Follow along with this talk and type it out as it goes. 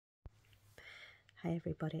Hey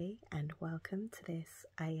everybody, and welcome to this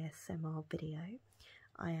ASMR video.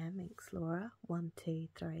 I am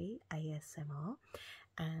Explorer123 ASMR,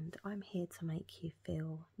 and I'm here to make you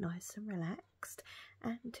feel nice and relaxed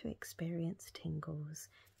and to experience tingles.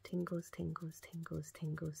 Tingles, tingles, tingles,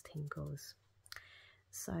 tingles, tingles.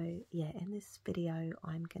 So yeah, in this video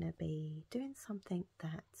I'm going to be doing something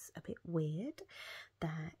that's a bit weird,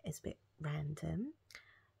 that is a bit random.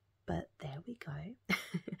 But there we go.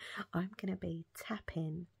 I'm going to be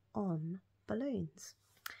tapping on balloons.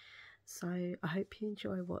 So I hope you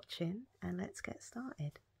enjoy watching, and let's get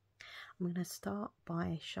started. I'm going to start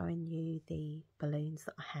by showing you the balloons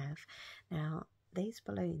that I have. Now, these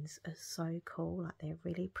balloons are so cool, like they're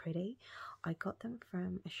really pretty. I got them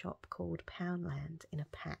from a shop called Poundland in a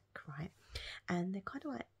pack, right? And they're kind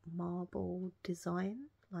of like marble design,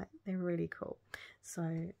 like they're really cool.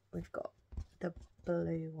 So we've got the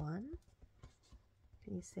blue one,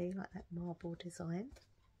 can you see, like that marble design,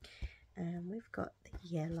 and we've got the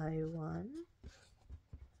yellow one,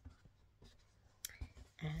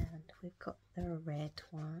 and we've got the red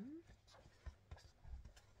one,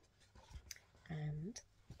 and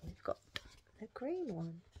we've got the green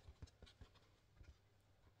one.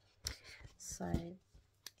 So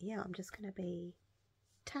yeah, I'm just going to be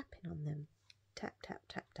tapping on them. Tap, tap,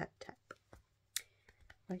 tap, tap, tap.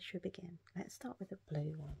 Where should we begin? Let's start with the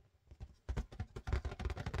blue one.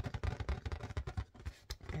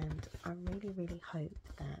 And I really hope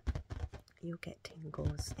that you'll get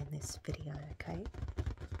tingles in this video, okay?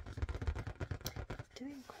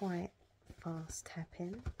 Doing quite fast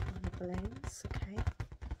tapping on the balloons, okay?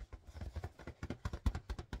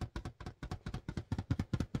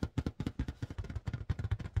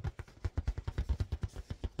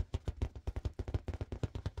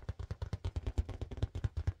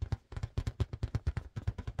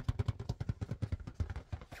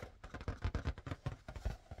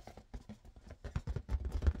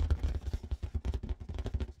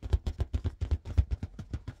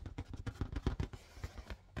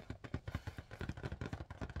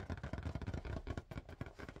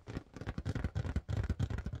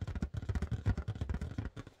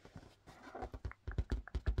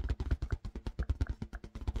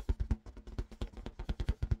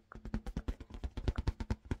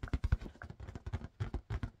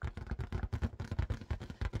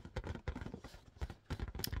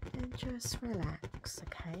 And just relax,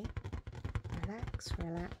 okay? Relax,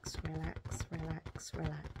 relax, relax, relax,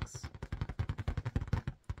 relax.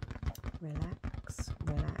 Relax,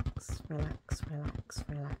 relax, relax, relax,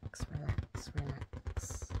 relax, relax,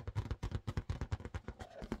 relax.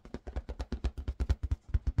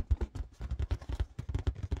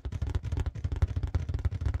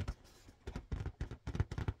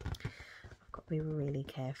 I've got to be really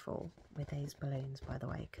careful with these balloons, by the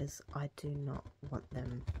way, because I do not want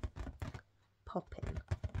them popping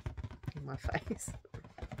in my face.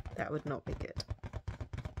 That would not be good.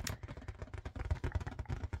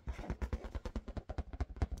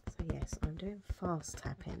 So yes, I'm doing fast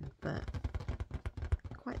tapping, but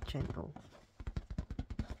quite gentle.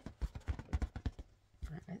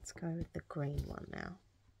 Right, let's go with the green one now.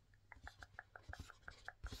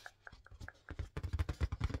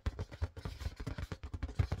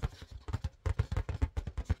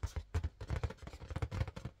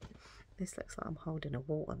 This looks like I'm holding a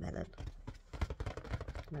watermelon.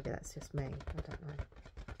 Maybe that's just me, I don't know.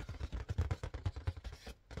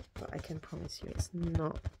 But I can promise you it's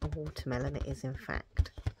not a watermelon, it is in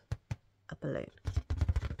fact a balloon.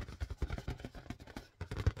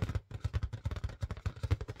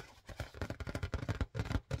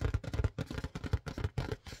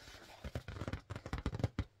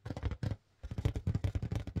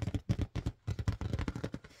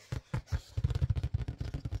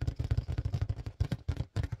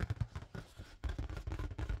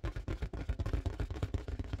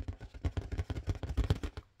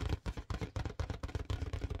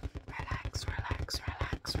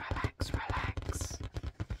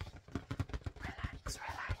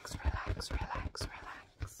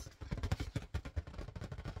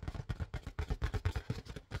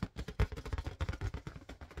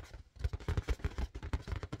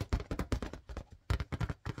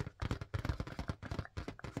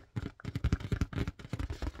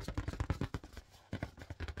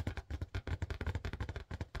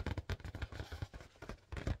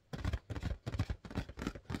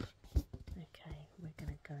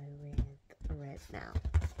 Now,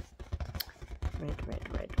 red, red,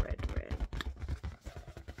 red, red, red.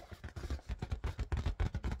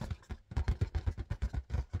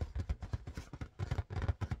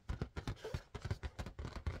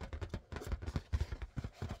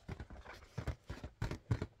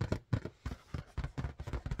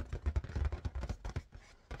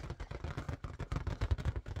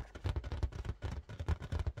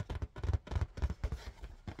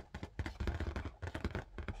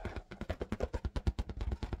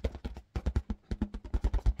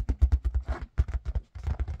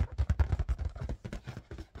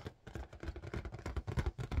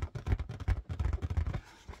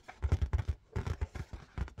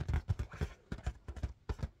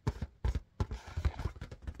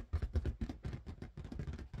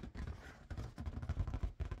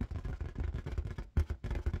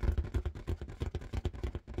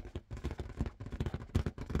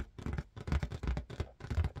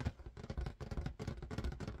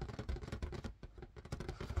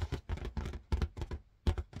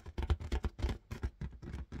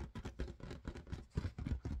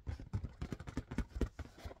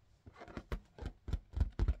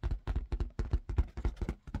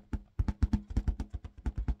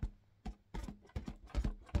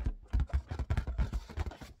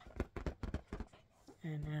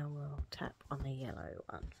 tap on the yellow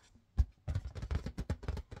one.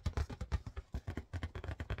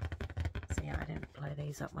 So yeah, I didn't blow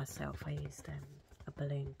these up myself. I used a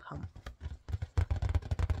balloon pump,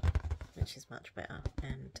 which is much better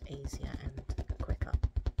and easier and quicker.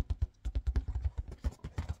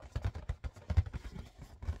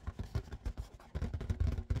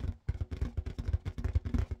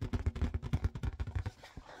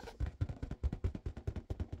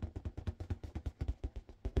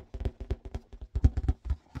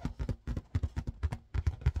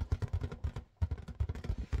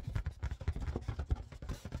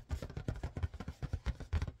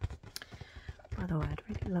 By the way, I'd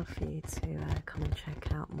really love for you to come and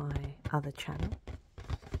check out my other channel.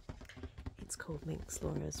 It's called Minx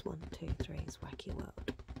Laura's 123's Wacky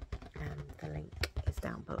World, and the link is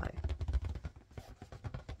down below.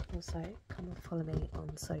 Also, come and follow me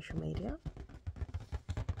on social media: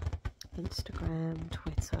 Instagram,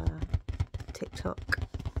 Twitter, TikTok.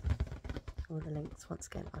 All the links, once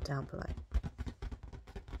again, are down below.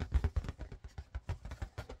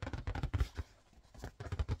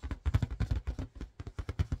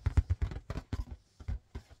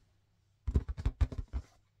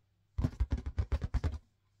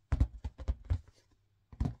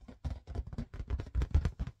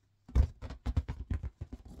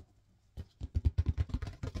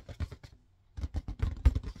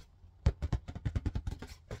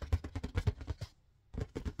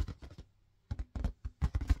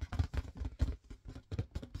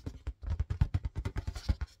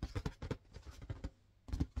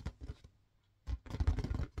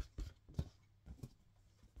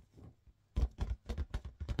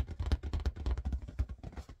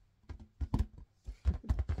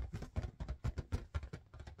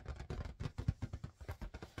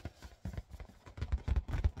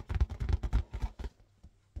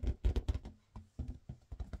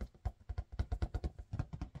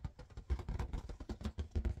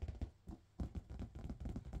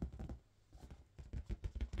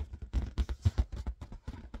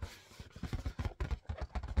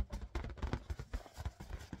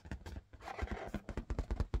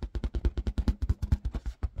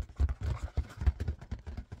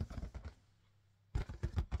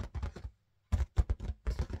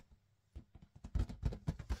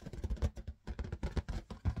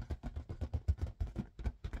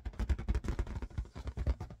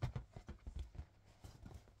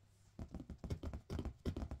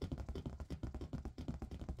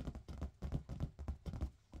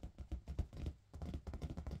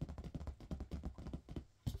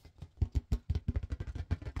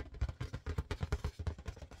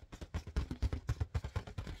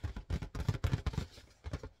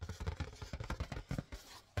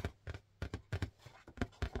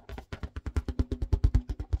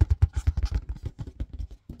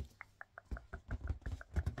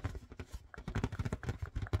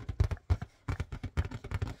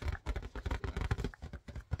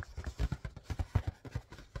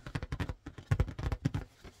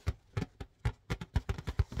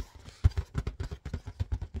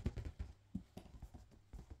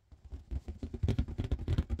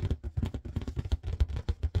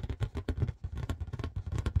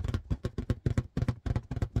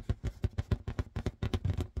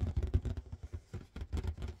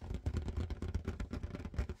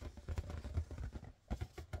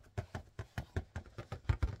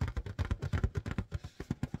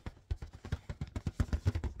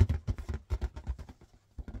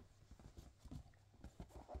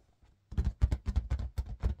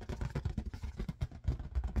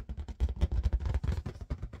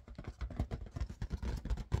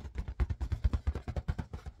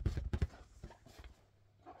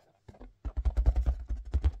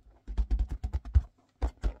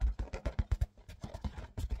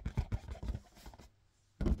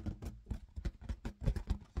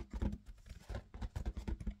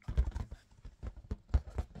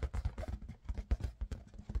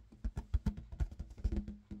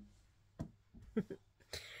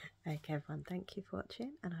 Okay everyone, thank you for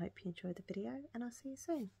watching and I hope you enjoyed the video, and I'll see you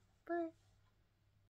soon. Bye.